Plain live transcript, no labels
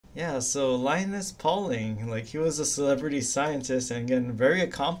Yeah, so Linus Pauling, like he was a celebrity scientist and again very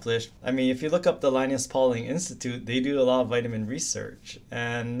accomplished. I mean, if you look up the Linus Pauling Institute, they do a lot of vitamin research.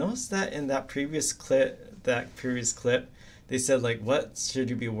 And notice that in that previous clip, they said like what should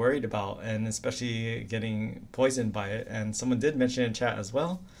you be worried about and especially getting poisoned by it. And someone did mention in chat as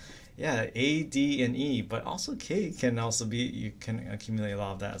well. Yeah, A, D, and E, but also K can also be you can accumulate a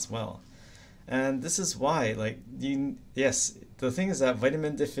lot of that as well. And this is why, like, yes, the thing is that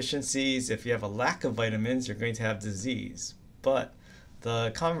vitamin deficiencies, if you have a lack of vitamins, you're going to have disease. But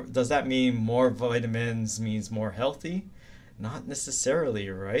does that mean more vitamins means more healthy? Not necessarily,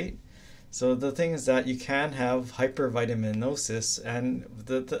 right? So the thing is that you can have hypervitaminosis, and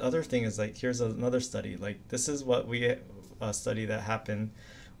the other thing is like here's another study. Like this is what we a study that happened,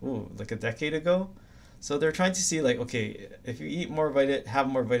 like a decade ago. So they're trying to see like, okay, if you eat have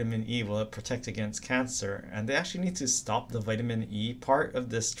more vitamin E, will it protect against cancer? And they actually need to stop the vitamin E part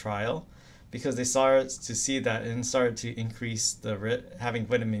of this trial because they started to see that and started to increase having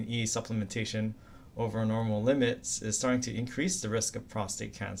vitamin E supplementation over normal limits is starting to increase the risk of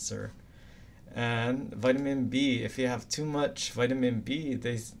prostate cancer. And vitamin B, if you have too much vitamin B,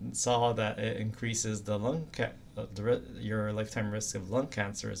 they saw that it increases your lifetime risk of lung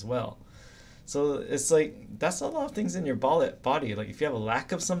cancer as well. So it's like that's a lot of things in your body. Like if you have a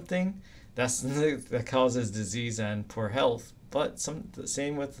lack of something, that causes disease and poor health. But the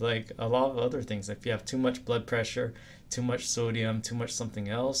same with like a lot of other things. If you have too much blood pressure, too much sodium, too much something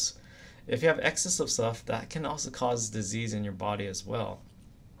else, if you have excess of stuff, that can also cause disease in your body as well.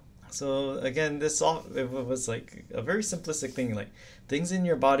 So again, it was like a very simplistic thing. Like things in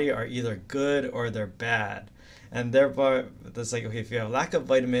your body are either good or they're bad, and therefore that's like okay, if you have a lack of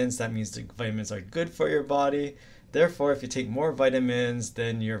vitamins, that means the vitamins are good for your body. Therefore, if you take more vitamins,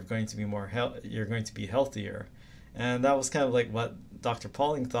 then you're going to be healthier, and that was kind of like what Dr.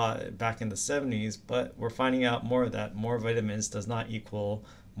 Pauling thought back in the 70s. But we're finding out more that more vitamins does not equal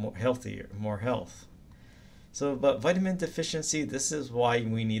more health. So, but vitamin deficiency, this is why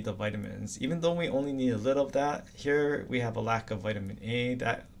we need the vitamins. Even though we only need a little of that, here we have a lack of vitamin A.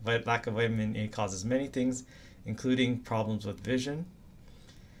 That lack of vitamin A causes many things, including problems with vision.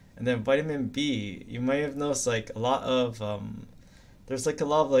 And then vitamin B, you might have noticed like a lot of, there's like a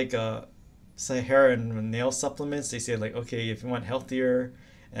lot of like say hair and nail supplements. They say like, okay, if you want healthier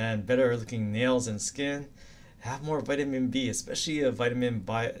and better looking nails and skin, have more vitamin B, especially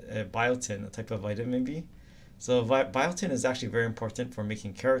biotin, a type of vitamin B. So biotin is actually very important for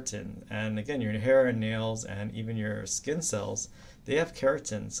making keratin. And again, your hair and nails and even your skin cells, they have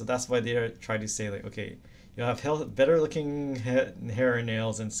keratin. So that's why they are trying to say like, okay, you'll have better looking hair and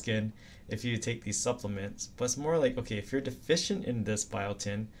nails and skin if you take these supplements. But it's more like, okay, if you're deficient in this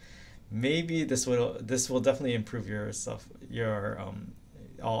biotin, maybe this will definitely improve your stuff, your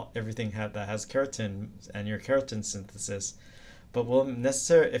all everything that has keratin and your keratin synthesis. But will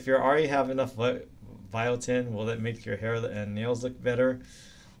necessarily, if you already have enough biotin, will it make your hair and nails look better?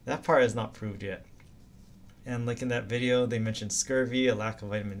 That part is not proved yet. And like in that video, they mentioned scurvy, a lack of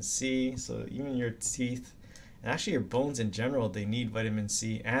vitamin C. So even your teeth, and actually your bones in general, they need vitamin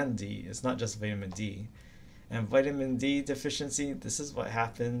C and D. It's not just vitamin D. And vitamin D deficiency, this is what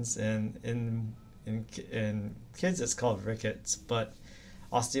happens in kids. It's called rickets, but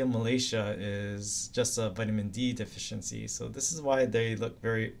osteomalacia is just a vitamin D deficiency. So this is why their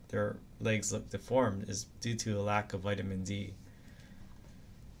legs look deformed, is due to a lack of vitamin D.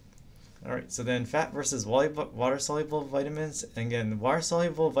 All right, so then fat versus water-soluble vitamins. Again,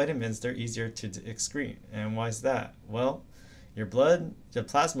 water-soluble vitamins, they're easier to excrete. And why is that? Well, your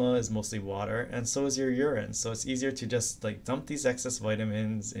plasma is mostly water, and so is your urine. So it's easier to just like dump these excess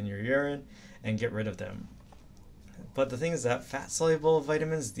vitamins in your urine and get rid of them. But the thing is that fat-soluble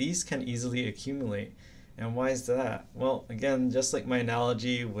vitamins, these can easily accumulate. And why is that? Well, again, just like my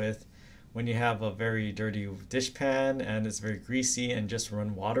analogy with when you have a very dirty dish pan and it's very greasy and just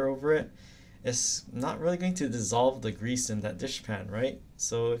run water over it, it's not really going to dissolve the grease in that dish pan, right?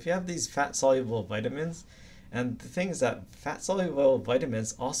 So if you have these fat-soluble vitamins, and the thing is that fat-soluble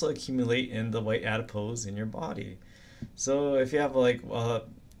vitamins also accumulate in the white adipose in your body. So if you have like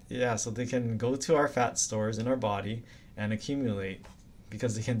yeah, so they can go to our fat stores in our body and accumulate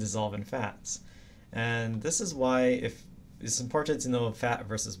because they can dissolve in fats. And this is why if it's important to know fat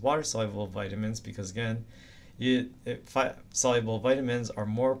versus water soluble vitamins because again, fat soluble vitamins are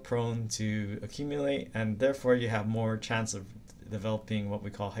more prone to accumulate and therefore you have more chance of developing what we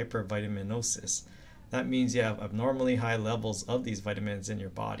call hypervitaminosis. That means you have abnormally high levels of these vitamins in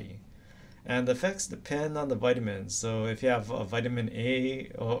your body. And the effects depend on the vitamins. So if you have a vitamin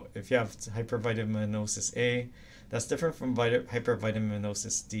A, or if you have hypervitaminosis A, That's different from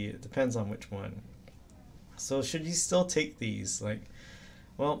hypervitaminosis D. It depends on which one. So should you still take these? Like,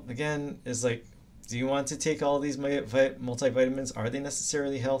 well, again, is like, do you want to take all these multivitamins? Are they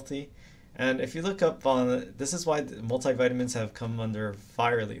necessarily healthy? And if you look up on, this is why multivitamins have come under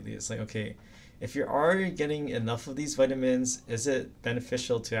fire lately. It's like, okay, if you're already getting enough of these vitamins, is it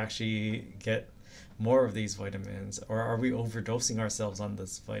beneficial to actually get more of these vitamins, or are we overdosing ourselves on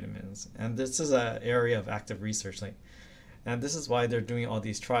these vitamins? And this is an area of active research, like, and this is why they're doing all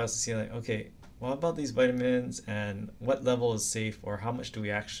these trials to see, like, okay, what about these vitamins and what level is safe, or how much do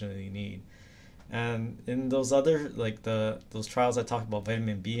we actually need? And in those other, like those trials I talked about,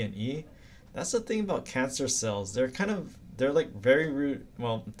 vitamin B and E, that's the thing about cancer cells. They're like very rude.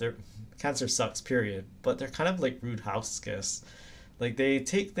 Well, they're cancer sucks, period. But they're kind of like rude house guests. Like they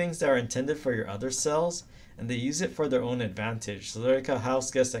take things that are intended for your other cells and they use it for their own advantage. So they're like a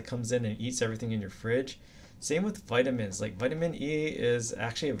house guest that comes in and eats everything in your fridge. Same with vitamins. Like vitamin E is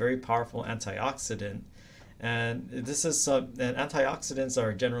actually a very powerful antioxidant. And and antioxidants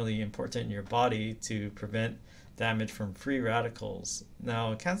are generally important in your body to prevent damage from free radicals.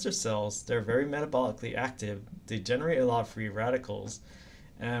 Now, cancer cells, they're very metabolically active. They generate a lot of free radicals.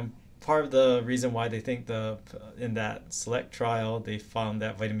 And part of the reason why they think in that select trial they found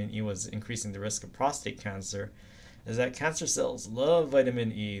that vitamin E was increasing the risk of prostate cancer is that cancer cells love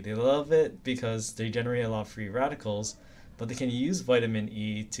vitamin E. They love it because they generate a lot of free radicals, but they can use vitamin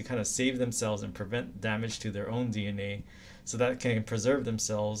E to kind of save themselves and prevent damage to their own DNA so that it can preserve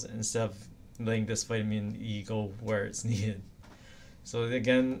themselves instead of letting this vitamin E go where it's needed. So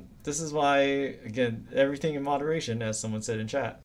again, this is why, again, everything in moderation, as someone said in chat.